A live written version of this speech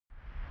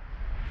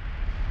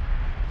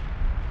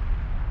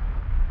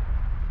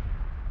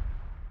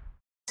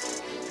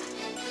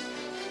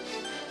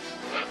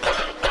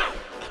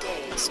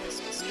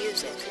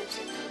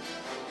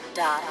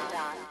Doing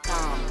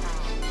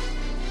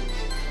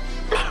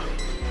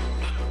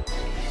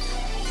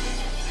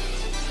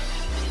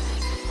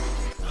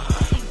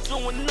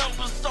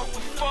numbers off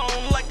the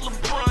phone like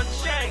Lebron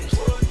James.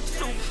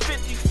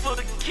 250 for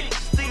the kick,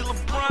 steal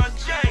LeBron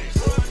James.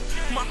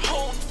 My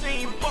whole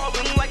team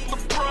ballin' like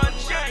LeBron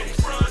James.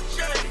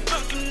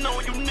 Dunking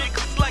on you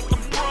niggas like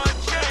LeBron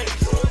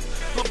James.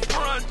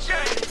 LeBron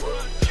James.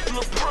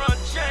 LeBron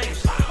James.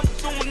 I'm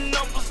doing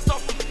numbers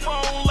off the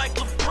phone like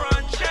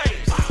LeBron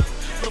James.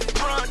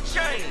 LeBron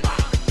James.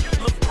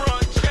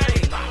 LeBron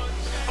James.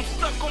 I'm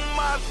stuck on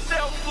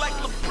myself like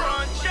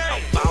LeBron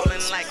James. I'm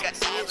ballin' like an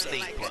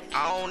sleeper.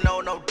 I don't know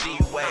no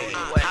D-way.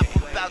 Hop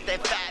about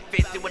that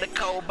 550 with a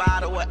cold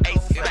bottle of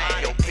Ace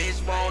Fang. Your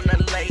bitch wanna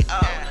lay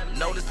up.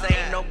 No, this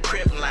ain't no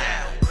crib line.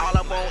 All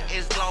I want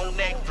is long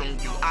neck from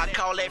you. I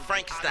call that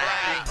Frankenstein.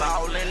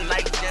 Ballin'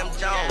 like Jim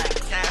Jones.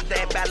 Times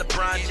that by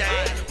LeBron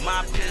James.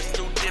 My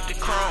pistol dipped in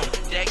chrome.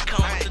 That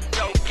comes with the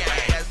dope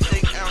gang. Got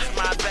 6 ounce in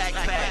my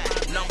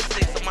backpack. Number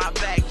 6 on my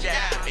back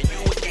jack. And you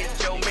would get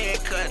your man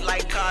cut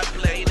like card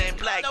played and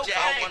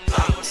blackjack.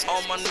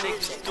 All my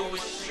niggas do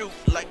is shoot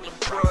like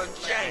LeBron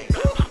James.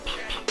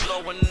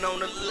 Blowing on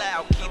the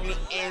loud, keep me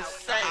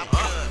insane.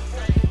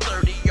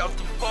 30 off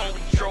the phone,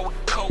 throw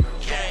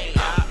cocaine.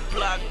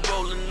 Block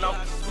rolling off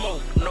the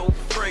smoke, no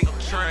freight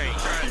train.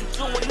 I'm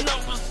doing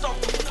numbers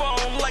off the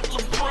phone like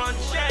LeBron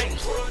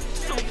James.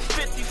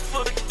 250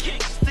 for the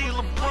kick, steal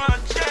LeBron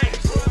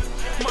James.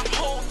 My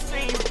whole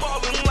team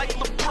ballin' like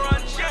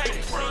LeBron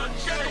James.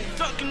 I'm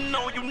dunking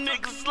on you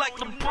niggas like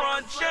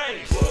LeBron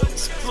James.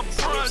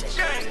 LeBron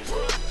James.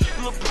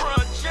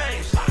 LeBron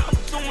James. I'm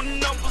doing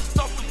numbers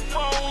off the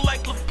phone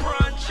like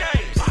LeBron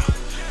James.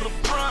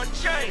 LeBron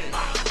James.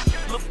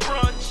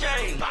 LeBron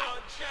James.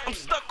 I'm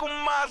stuck on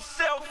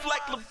myself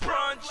like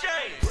LeBron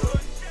James.